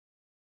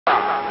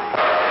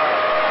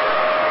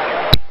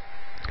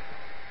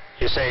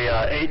say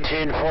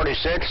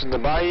 1846 in the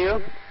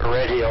Bayou.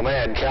 Radio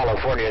Man,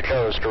 California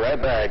coast, right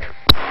back.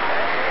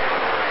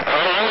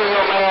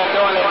 Radio Man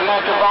doing his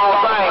natural ball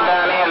thing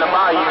down there in the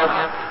Bayou.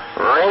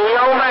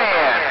 Radio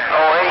Man,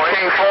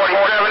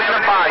 1847 in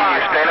the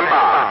Bayou, standing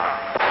by.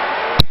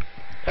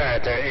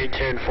 Alright there,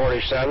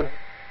 1847.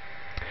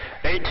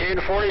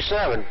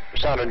 1847.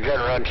 Sounded good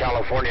around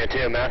California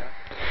too, man.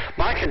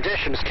 My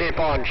conditions keep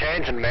on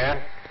changing,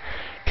 man.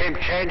 Keep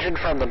changing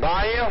from the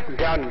Bayou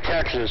down to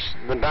Texas,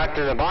 then back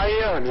to the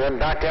Bayou, and then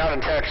back down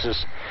in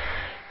Texas.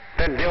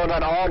 Been doing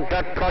that all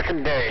that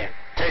fucking day.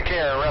 Take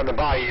care around the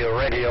Bayou,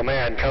 Radio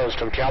Man,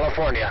 coast of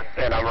California,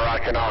 and I'm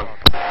rocking on.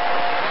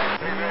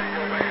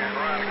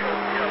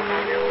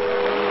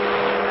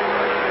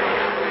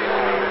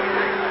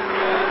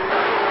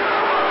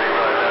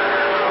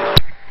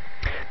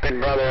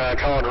 Big brother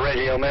called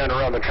Radio Man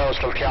around the coast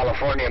of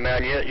California,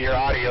 man. Your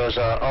audio's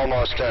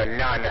almost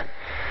none.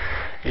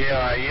 You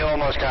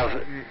almost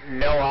have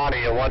no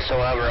audio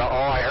whatsoever.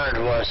 All I heard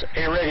was,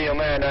 hey, Radio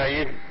Man,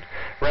 you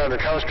around the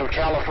coast of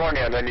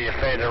California, and then you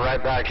faded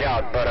right back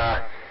out.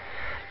 But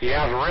you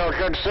have a real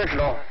good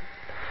signal,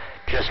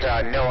 just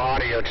no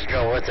audio to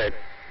go with it.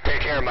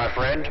 Take care, my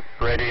friend.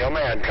 Radio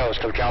Man, coast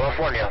of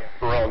California.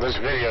 Roll this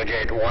video,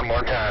 Jade, one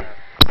more time.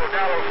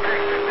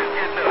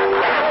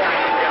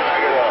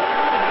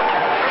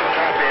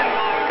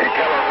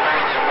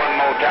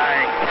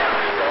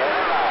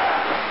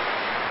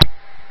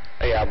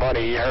 Yeah,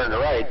 buddy, you heard it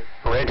right.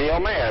 Radio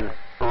Man,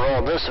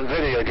 roll this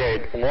video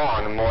gate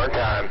one more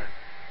time.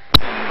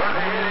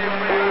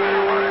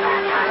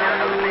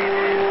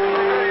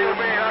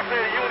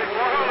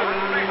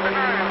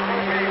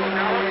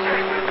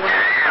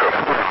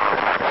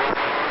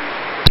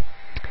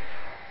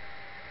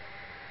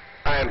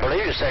 I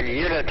believe you said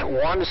Unit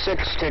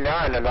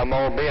 169 in the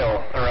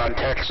Mobile around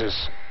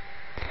Texas.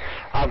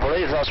 I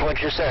believe that's what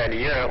you said.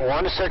 Unit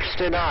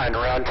 169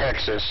 around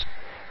Texas.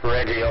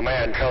 Radio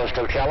Man, coast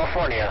of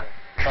California.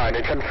 Trying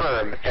to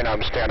confirm, and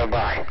I'm standing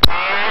by.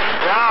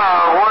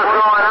 Yeah, what's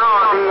going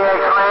on,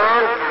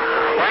 DX-Man?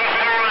 What's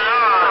going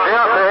on?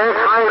 Delta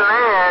X-Ray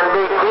Land,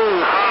 Big T.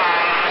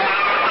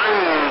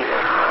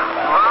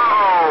 Oh,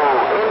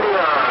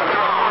 India.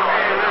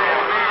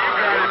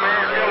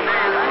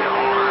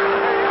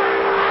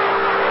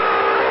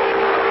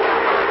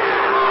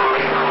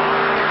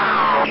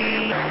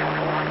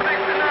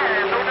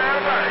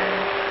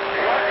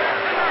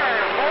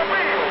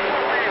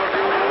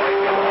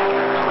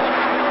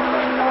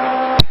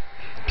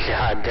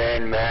 God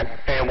dang, man.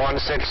 And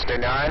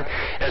 169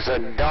 is a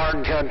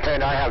darn good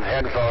thing I have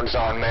headphones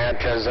on, man,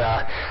 because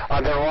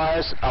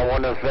otherwise I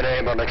wouldn't have been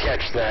able to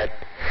catch that.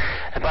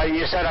 But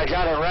you said I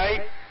got it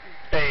right?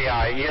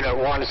 Unit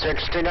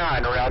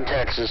 169 around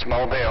Texas,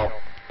 Mobile.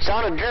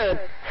 Sounded good.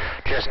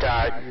 Just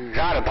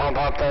gotta pump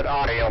up that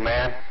audio,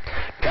 man.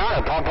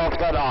 Gotta pump up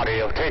that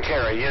audio. Take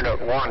care of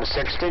Unit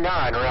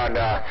 169 around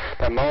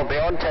the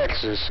Mobile in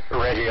Texas.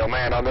 Radio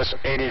Man on this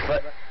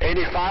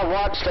 85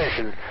 watt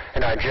station,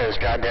 and I just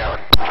got down.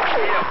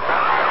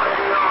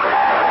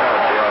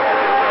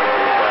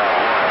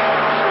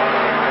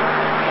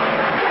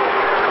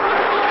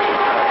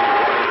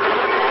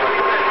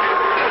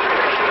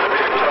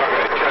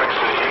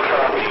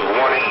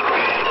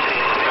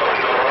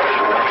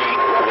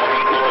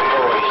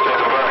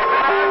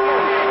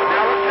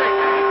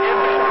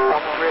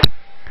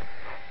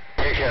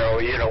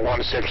 Unit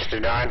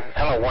 169.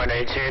 Hello,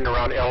 118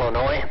 around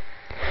Illinois.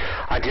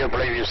 I do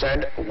believe you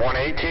said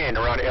 118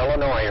 around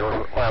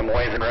Illinois. I'm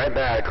waving right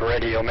back.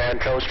 Radio Man,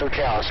 coast of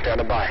Cal,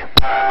 standing by.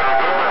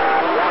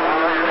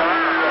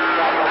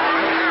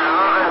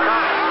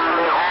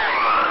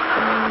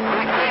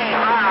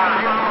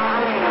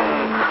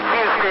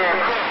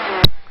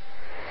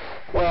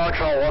 Well, I'll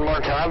call one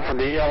more time from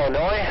the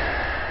Illinois.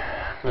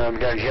 I'm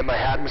going to get my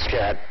hat and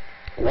scat.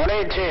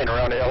 118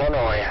 around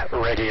Illinois,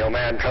 Radio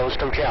Man, coast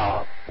of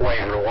Cal.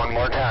 Waving one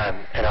more time,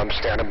 and I'm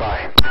standing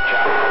by.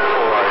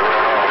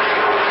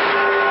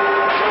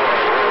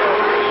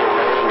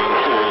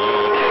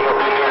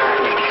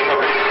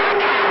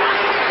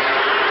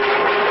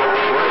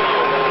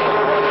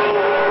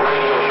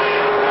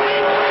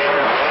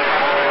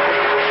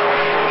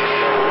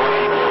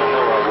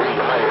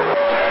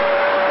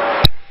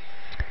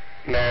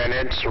 Man,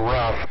 it's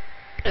rough.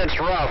 It's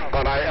rough,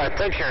 but I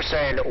think you're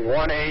saying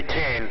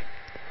 118.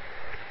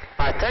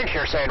 I think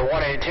you're saying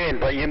 118,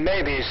 but you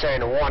may be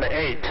saying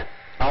 18.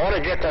 I want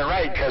to get that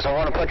right because I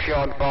want to put you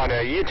on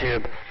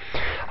YouTube.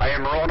 I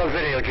am rolling a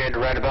video, Jade,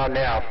 right about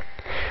now.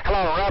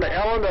 Hello, around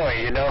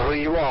Illinois, you know who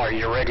you are.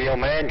 Your Radio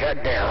Man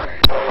got down.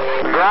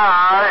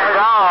 God,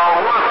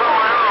 hello. What's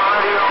going on,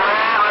 Radio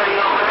Man?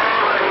 Radio Man,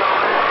 Radio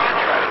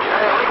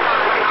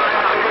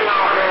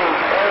Man.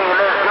 Hey,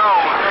 let's go.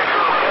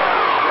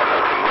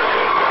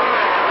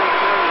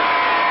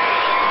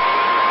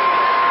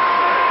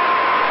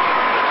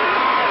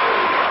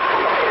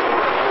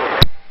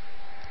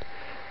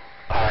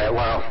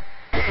 Well,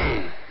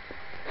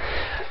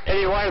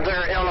 anyway,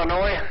 there,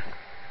 Illinois,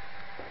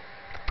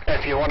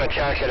 if you want to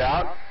check it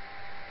out,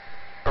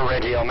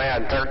 Radio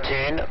Man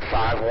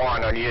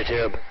 1351 on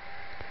YouTube.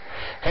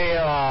 Hey,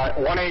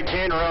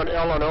 118 Road,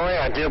 Illinois,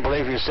 I do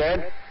believe you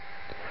said.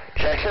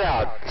 Check it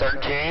out,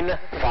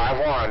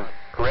 1351.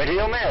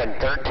 Radio Man,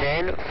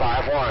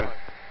 1351.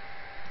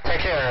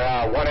 Take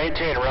care,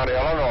 118 Road,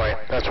 Illinois.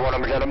 That's what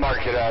I'm going to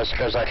mark it as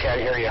because I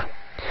can't hear you.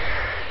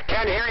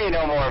 Can't hear you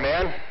no more,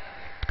 man.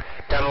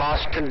 Done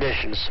lost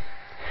conditions.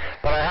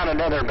 But I had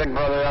another big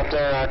brother up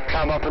there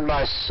come up in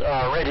my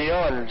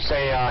radio and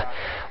say,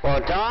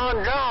 well,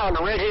 John,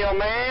 Radio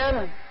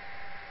Man.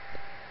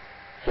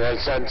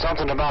 It said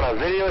something about a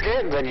video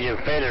kit, then you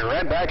faded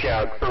right back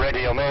out.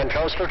 Radio Man,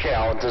 Coastal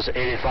Cal, at this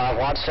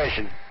 85-watt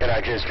station, and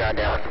I just got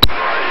down.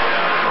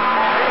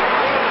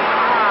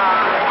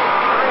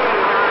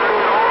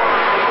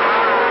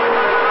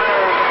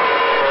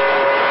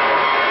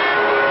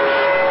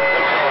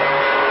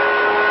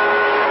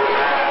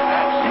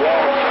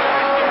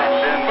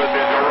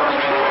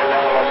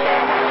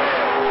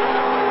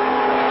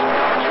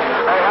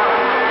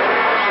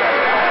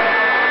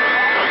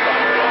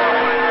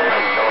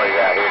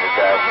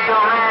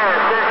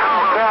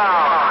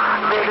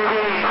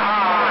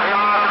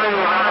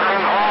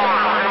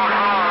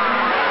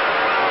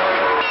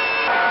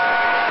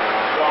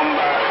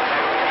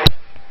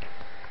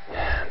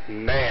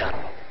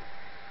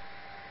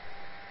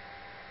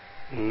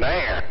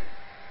 Man,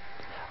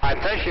 I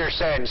think you're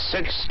saying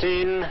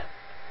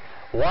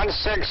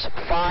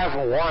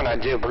 1651, I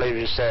do believe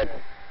you said.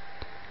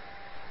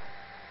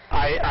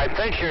 I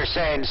think you're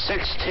saying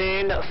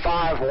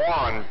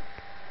 1651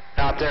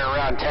 out there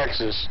around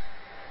Texas.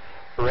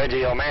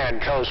 Radio Man,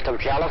 coast of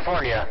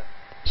California.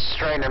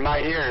 Straining my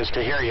ears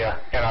to hear you,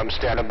 and I'm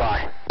standing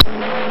by.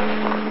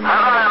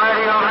 Hi,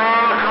 Radio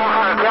Man,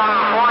 coast of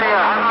California.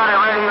 Hi,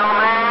 Radio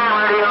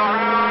Man, Radio Man,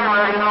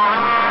 Radio Man,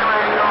 Radio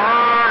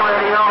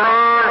Man, Radio Man.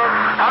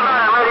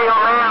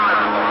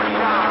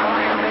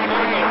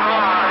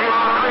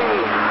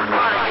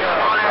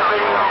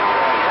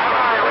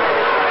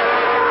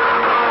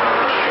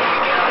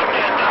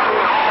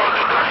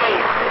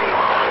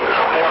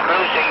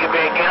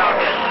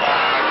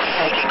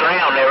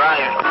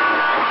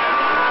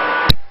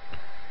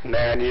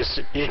 Man, you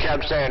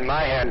kept saying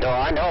my handle.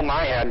 I know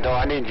my handle.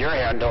 I need your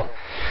handle.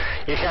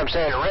 You kept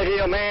saying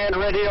Radio Man,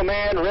 Radio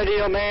Man,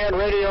 Radio Man,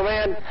 Radio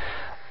Man.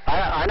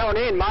 I don't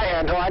need my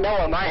handle. I know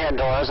what my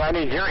handle is. I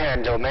need your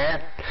handle, man.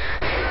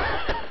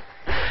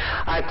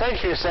 I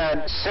think you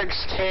said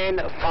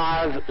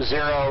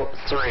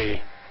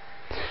 16503.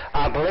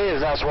 I believe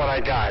that's what I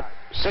got.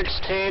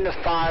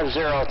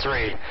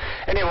 16503.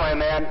 Anyway,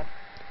 man,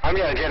 I'm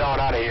going to get on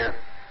out of here.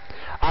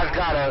 I've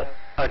got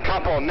a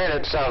couple of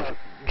minutes of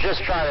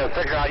just trying to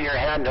figure out your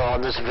handle on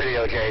this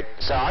video tape.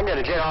 So I'm going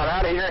to get on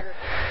out of here.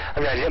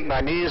 I'm going to hit my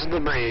knees in the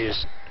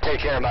breeze. Take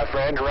care, my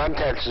friend. Around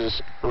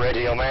Texas,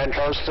 Radio Man,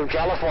 coast of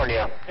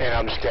California, and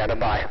I'm standing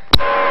by.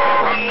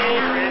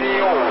 Hey,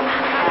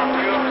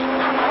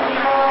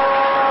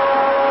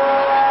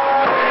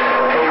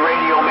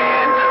 Radio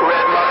Man,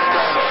 Red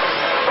Mustang,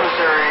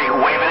 Missouri,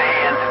 waving a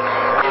hand.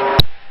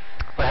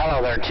 Well, hello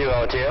there,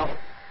 202.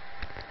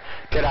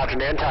 Good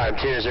afternoon, time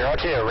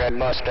 202, Red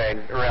Mustang,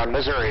 around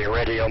Missouri,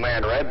 Radio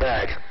Man, right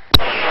back.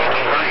 Around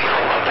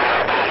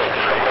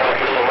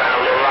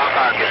Little Rock,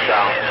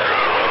 Arkansas.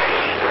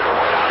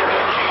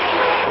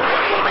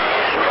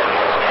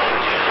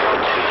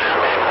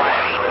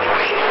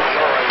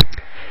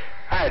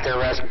 Hi there,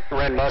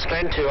 Red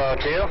Mustang,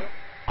 202.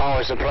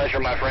 Always a pleasure,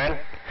 my friend.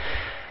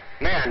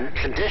 Man,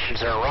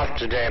 conditions are rough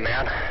today,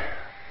 man.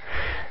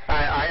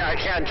 I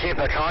can't keep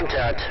a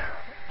contact.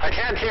 I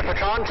can't keep a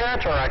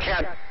contact, or I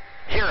can't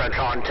hear a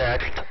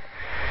contact.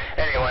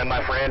 Anyway,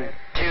 my friend,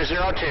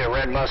 202,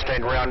 Red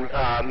Mustang, around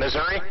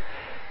Missouri.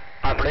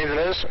 I believe it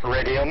is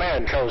Radio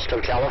Man, coast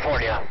of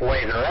California.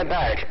 Waving right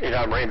back, and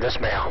I'm reading this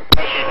mail.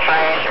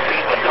 Trash,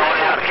 people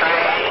throwing out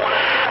trash,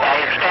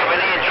 and stepping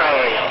in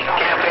trash.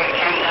 Can't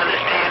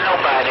understand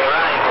nobody,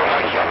 right?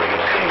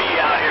 Couldn't be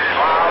out here.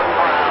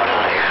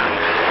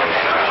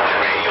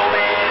 Radio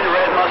Man,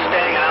 Red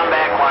Mustang, and I'm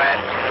back quiet.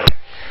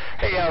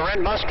 Hey,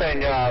 Red Mustang,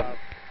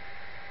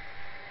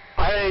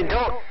 I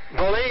don't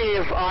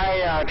believe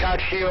I got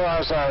you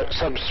as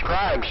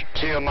subscribed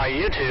to my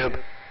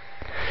YouTube.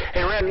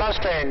 Hey, Red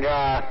Mustang,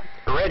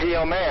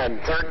 Radio Man,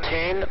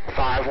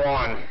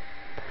 1351.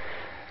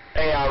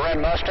 Hey, Red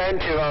Mustang,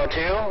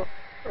 202,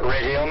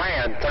 Radio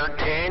Man,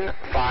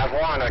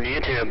 1351 on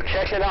YouTube.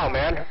 Check it out,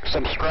 man.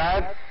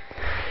 Subscribe,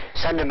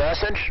 send a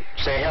message,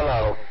 say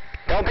hello.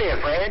 Don't be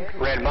afraid.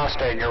 Red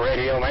Mustang, your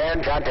Radio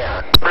Man, got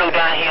down. Blue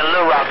down here in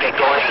Little Rock, they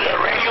go ahead.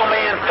 Radio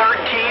Man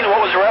 13,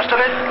 what was the rest of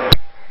it?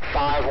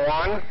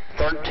 51,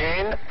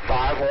 13,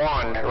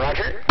 51.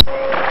 Roger?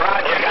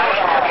 Roger, got it.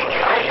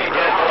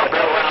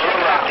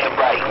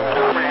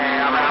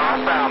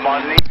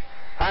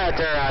 Hi out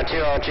there,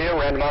 202,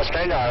 Red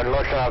Mustang. I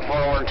look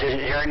forward to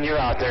hearing you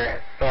out there,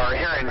 or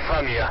hearing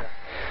from you,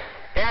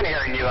 and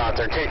hearing you out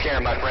there. Take care,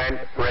 my friend.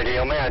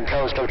 Radio Man,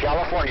 coast of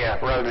California,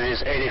 rode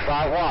these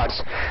 85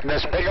 watts.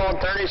 This big old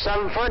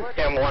 37-foot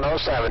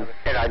M107,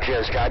 and I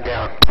just got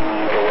down.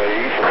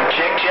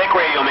 Check,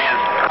 Radio Man.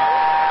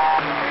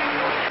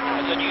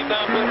 I said, you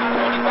found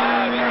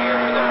 25 in here,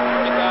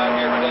 25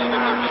 here.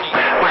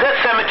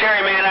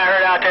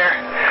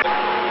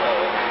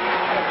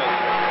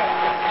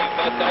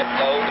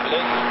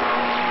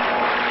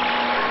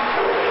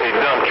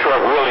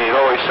 truck really, it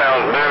always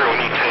sounds better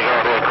when you take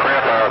all that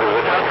crap out of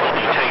it.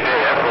 You take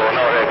that echo and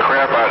all that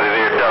crap out of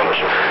there, dump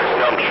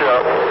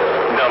truck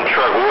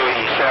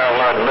really sound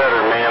a lot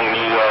better, man, when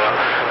you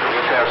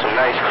just have some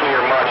nice clear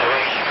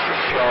modulation.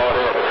 See all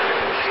that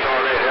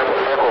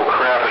echo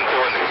crap and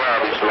throw in the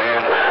garbage,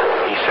 man.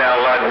 You sound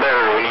a lot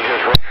better when you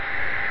just...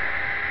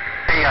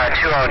 Hey,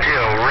 202,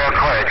 real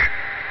quick.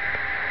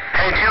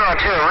 Hey,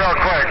 202, real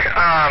quick.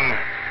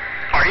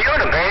 Are you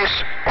in a base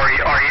or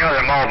are you in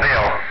a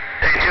mobile?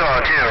 Hey, 202,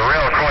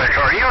 real quick.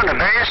 Are you in a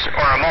base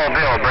or a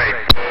mobile break?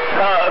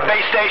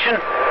 Base station.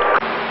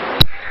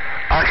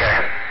 Okay.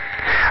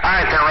 All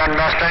right, there, Red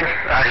Mustang.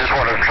 I just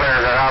want to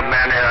clear that up,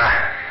 man.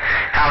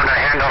 Having a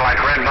handle like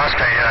Red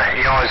Mustang,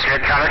 you always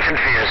get kind of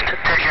confused.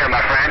 Take care,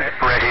 my friend.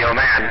 Radio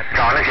man,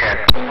 John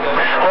again.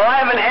 Well,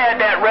 I haven't had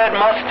that Red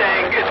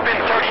Mustang. It's been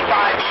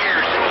 35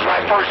 years. It was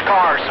my first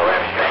car, so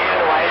that's the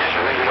handle I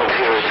had. There's no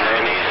good,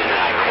 man.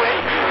 I quit.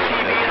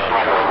 TV is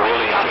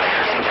really on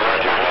there.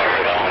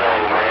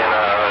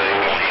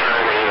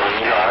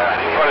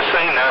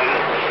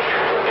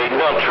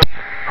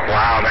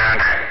 Wow, man.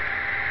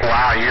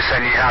 Wow, you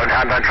said you haven't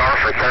had that car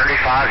for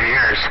 35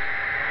 years.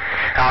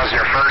 That was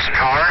your first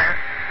car?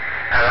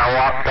 And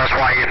that's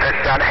why you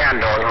picked that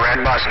handle, the Red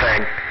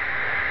Mustang.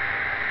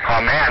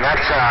 Oh, man, that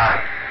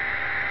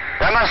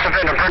must have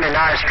been a pretty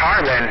nice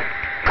car then.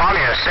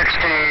 Probably a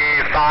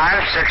 65,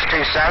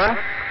 67?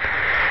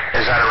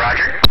 Is that a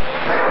Roger?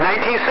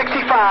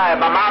 1965.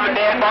 My mom and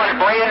dad bought it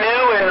brand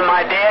new, and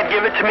my dad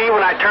gave it to me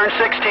when I turned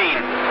 16.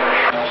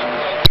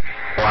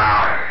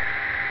 Wow.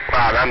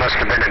 Wow, that must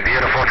have been a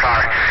beautiful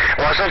car.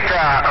 Was it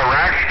a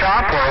rack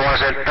top, or was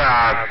it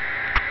a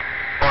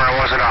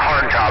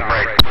hard top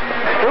brake?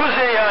 It was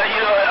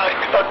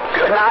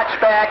a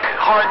notchback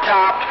hard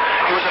top.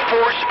 It was a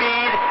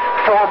 4-speed,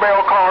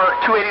 4-barrel car,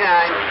 289.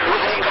 It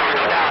was a car,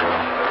 no doubt.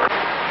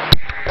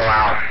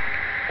 Wow.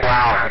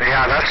 Wow.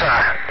 Yeah, that's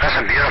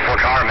a beautiful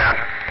car, man.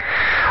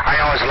 I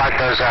always liked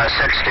those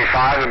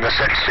 65 and the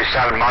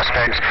 67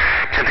 Mustangs.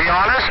 To be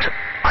honest,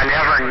 I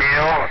never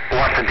knew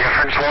what the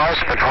difference was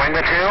between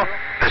the two,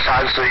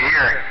 besides the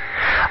year.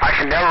 I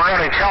can never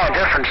really tell a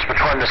difference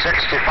between the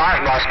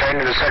 65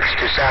 Mustang and the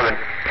 67.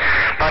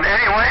 But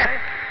anyway,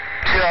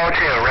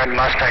 202 Red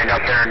Mustang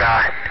up there in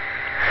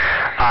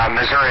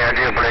Missouri, I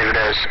do believe it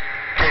is.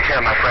 Take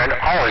care, my friend.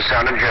 Always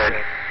sounding good.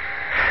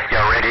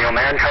 Your Radio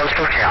Man,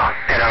 Coastal Cal,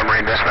 and I'm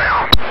reading this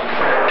mail.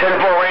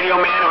 10-4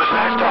 Radio Man, it was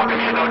nice talking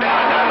to you, no doubt.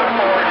 And I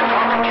look forward to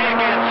talking to you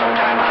again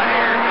sometime out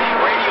here.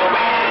 Radio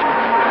Man,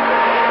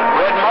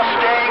 Red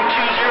Mustang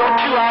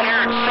 202 out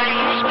here in St.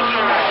 Louis,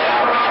 Missouri.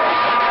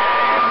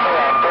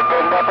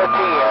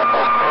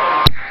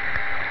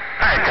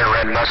 All right there,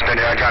 Red Mustang.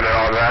 I got it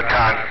all that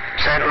time.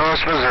 St.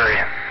 Louis,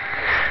 Missouri.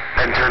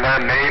 Been through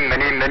that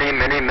many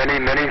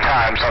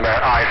times on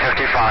that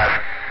I-55.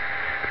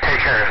 Take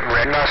care,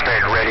 Red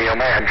Mustang, Radio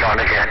Man, John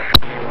again.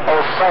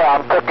 Oh,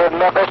 Sam, cooking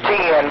number 10,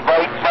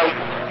 wait.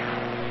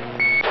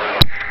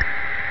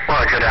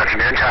 Well, good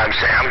afternoon time,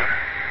 Sam.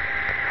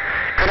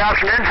 Good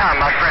afternoon time,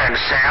 my friend,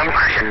 Sam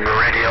Christian,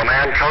 Radio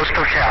Man,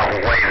 Coastal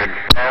Cal, waving.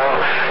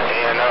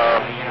 And,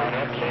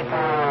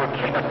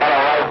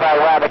 right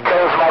by around the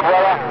coast, my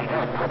brother.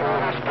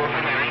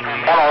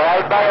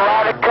 Right by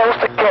around the coast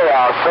of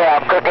Cal,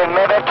 Sam cooking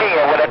number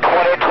 10 with a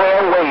 2012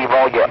 wave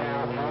on you.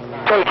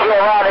 Take care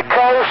around the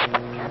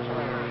coast.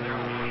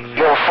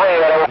 Your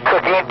friend, old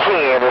cooking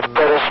 10, is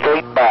put us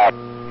straight back.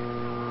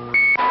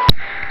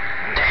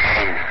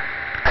 Dang.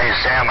 Hey,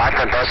 Sam, I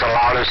think that's the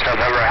loudest I've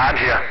ever had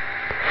you.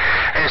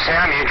 Hey,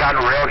 Sam, you got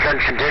real good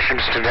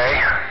conditions today.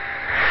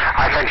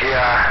 I think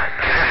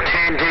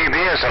 15 dB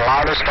is the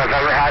loudest I've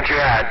ever had you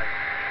at.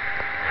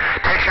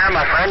 Take care,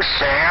 my friend,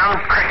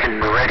 Sam Cricken,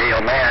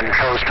 Radio Man,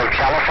 Coastal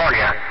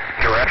California,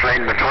 directly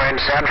in between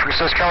San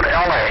Francisco and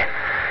L.A.,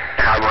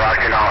 and I'm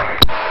rocking on.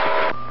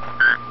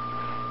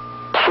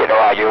 Shit,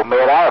 Radio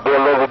Man, I'll be a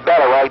little bit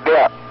better right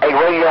there. Hey,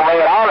 Radio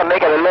Man, I want to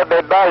make it a little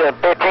bit better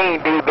than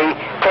 15 dB.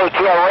 Take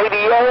care,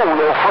 Radio,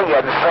 little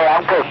friend, say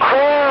I'm good.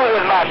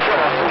 Cruise my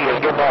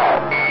Tennessee, get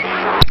down.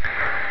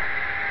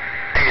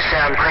 Hey,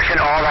 Sam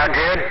Christian, all that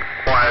did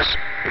was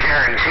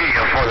guarantee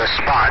you for the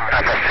spot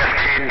at the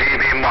 15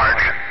 dB mark.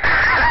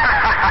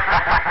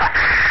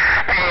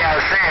 Hey,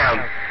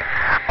 Sam,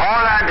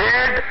 all that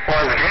did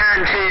was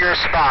guarantee your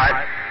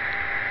spot.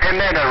 It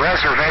made a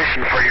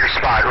reservation for your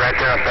spot right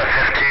there at the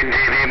 15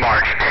 dB mark.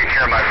 Take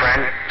care, my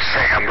friend.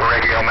 Sam,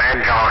 Radio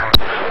Man, John.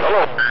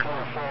 Hello.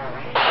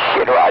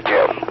 Shit,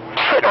 Roger.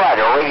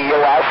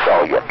 Radio, I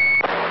saw you.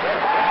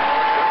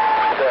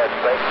 Said,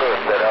 St.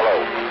 Louis said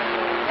hello.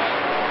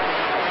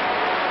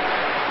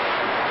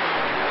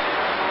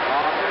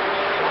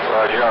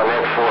 Roger, on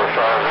that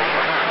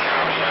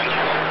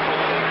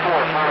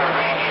 4-5. 4-5.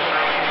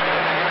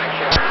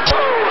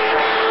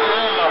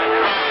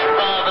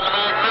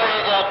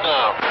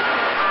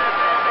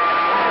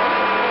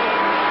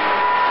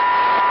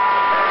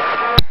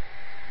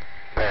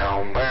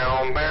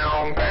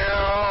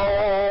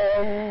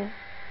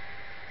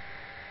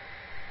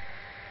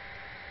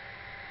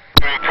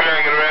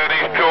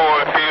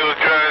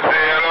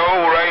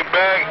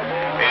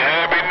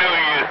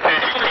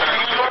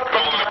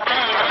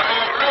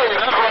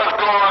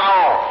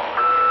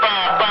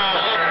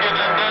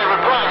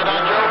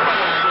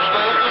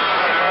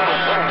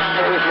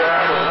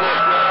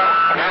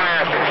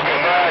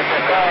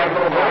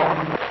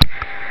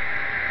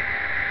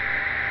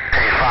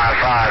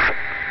 855.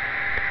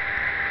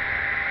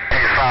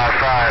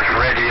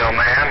 855 Radio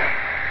Man.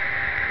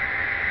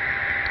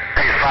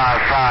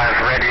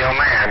 855 Radio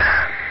Man.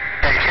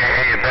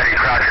 AKA Betty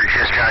Crocker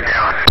just got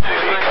down.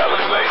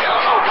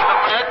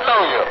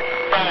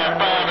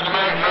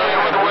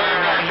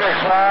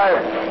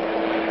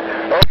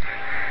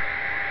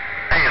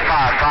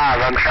 855,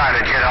 I'm trying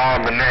to get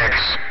on the mix.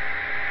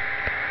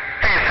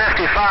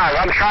 855,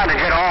 I'm trying to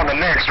get on the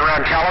mix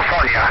around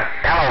California.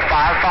 Hello,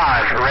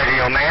 55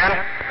 Radio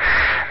Man.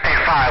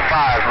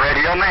 855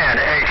 Radio Man,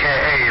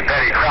 AKA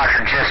Betty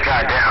Crocker just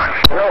got down.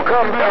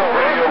 Welcome down,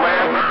 Radio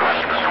Man.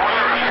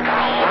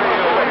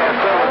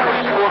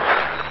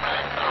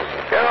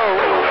 Hello,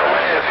 Radio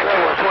Man,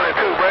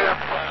 722, brother.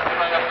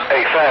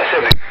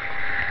 8570.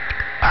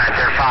 All right,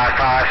 there,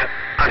 55.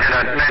 I'm going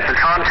to make the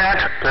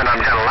contact, then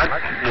I'm going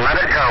to let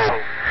it go.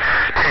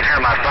 Take care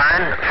of my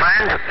friend,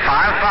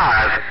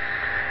 55.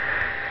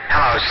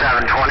 Hello,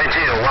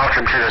 722.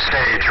 Welcome to the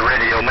stage,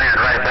 Radio Man,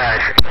 right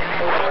back.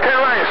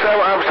 Still right, so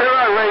I'm still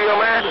right, Radio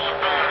Man.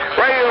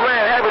 Radio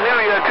Man, Happy New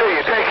Year to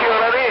you. Take care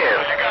of that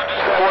in.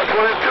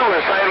 722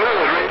 in St.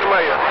 Louis, Radio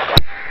Man.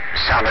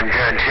 Sounding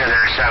good, too,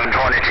 there,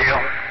 722.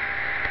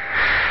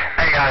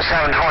 Hey,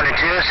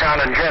 722,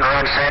 sounding good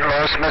around St.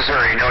 Louis,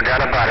 Missouri, no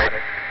doubt about it.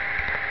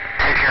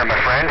 Take care, my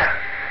friend.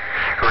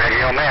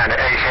 Radio Man,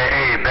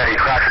 a.k.a. Betty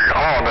Crocker,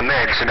 on the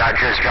mix, and I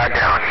just got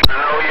down.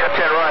 Oh, yeah,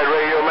 that's right,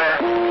 Radio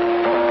Man.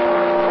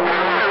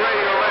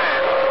 Radio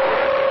Man.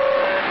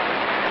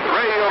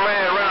 Radio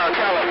Man around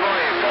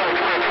California,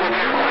 722.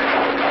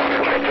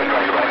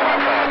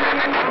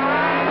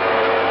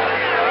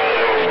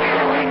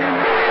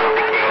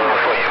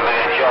 For you,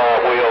 man,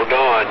 job well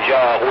done,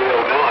 job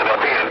well done.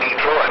 Up here in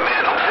Detroit,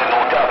 man, I'm sitting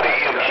on top of the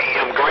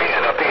MGM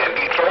Grand up here in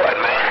Detroit,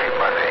 man.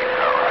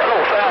 Hello,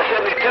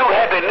 572,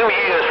 Happy New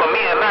Year's for me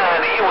and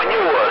mine and you and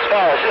yours.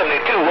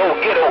 572, old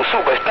Getto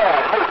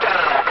superstar,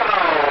 Motown, come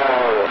on.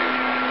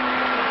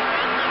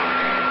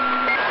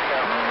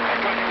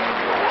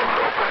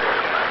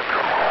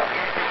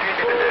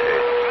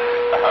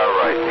 All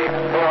right,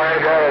 boy, I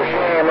got a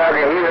shame I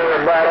can hear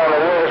everybody on the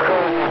West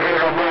Coast.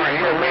 Can't nobody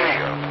hear me.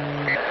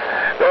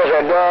 There's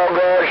a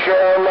doggone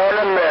shame on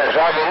the mess.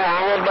 I can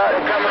hear everybody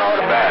coming on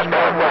the back.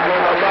 Can't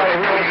nobody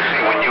hear me.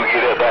 See, when you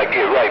get up, I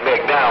get right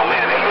back down,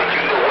 man, and let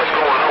you know what's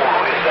going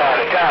on this side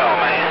of town,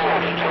 man.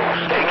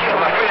 Take care,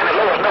 my friend. The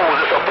Lord knows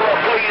it's a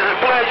pleasure and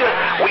pleasure.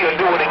 We'll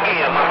do it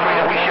again, my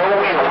friend. We sure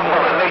will.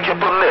 Mother Nature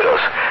permit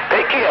us.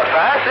 Take care,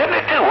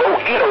 572.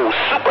 Old Getto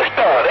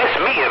superstar. That's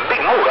me and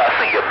Big Motor. I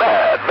see you. Bye.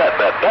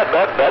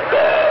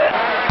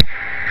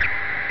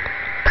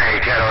 Hey,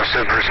 Getto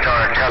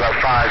Superstar, tell her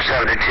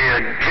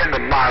 572, get the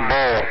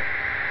Bible.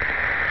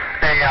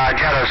 Hey,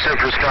 Getto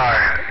Superstar,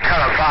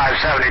 tell her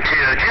 572,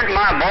 get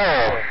my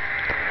bowl.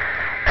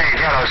 Hey,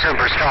 Getto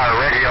Superstar,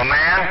 Radio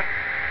Man.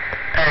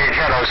 Hey,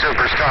 Getto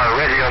Superstar,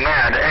 Radio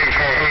Man,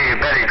 a.k.a.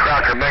 Betty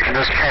Crocker making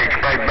this cake.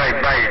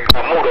 Bake.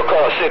 Motor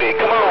Car City,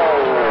 come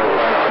on.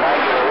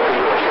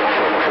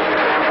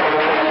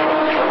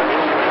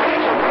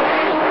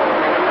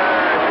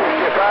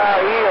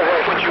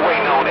 What you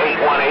waiting on,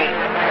 818?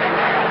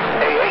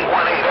 Hey,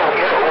 818,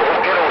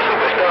 Getto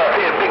Superstar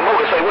here, Big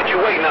Motor, say what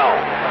you waiting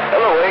on?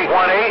 Hello,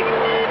 818?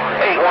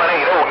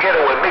 818, old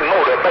Getto and Big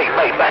Motor, bake.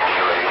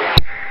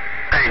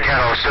 Hey,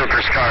 Getto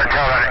Superstar,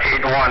 tell her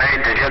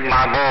 818 to get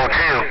my bowl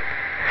too.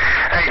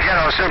 Hey,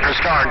 Getto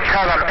Superstar,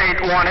 tell her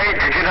 818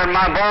 to get in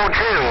my bowl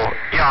too.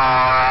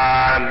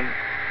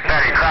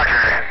 Betty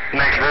Crocker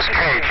making this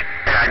cake,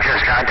 and I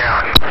just got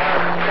down.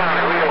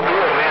 Sounded real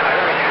good, man. I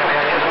heard you,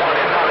 man. Just wanted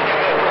to acknowledge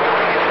you.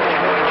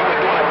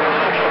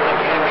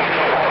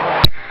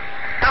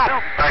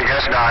 No, I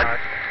guess not.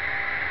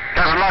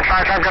 Doesn't look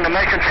like I'm going to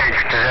make a cake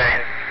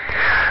today.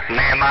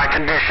 Me and my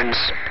conditions,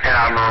 and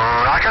I'm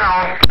rocking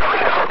on.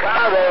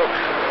 Chicago,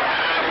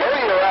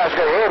 maybe you're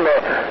asking him,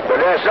 but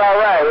that's all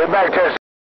right. We're back to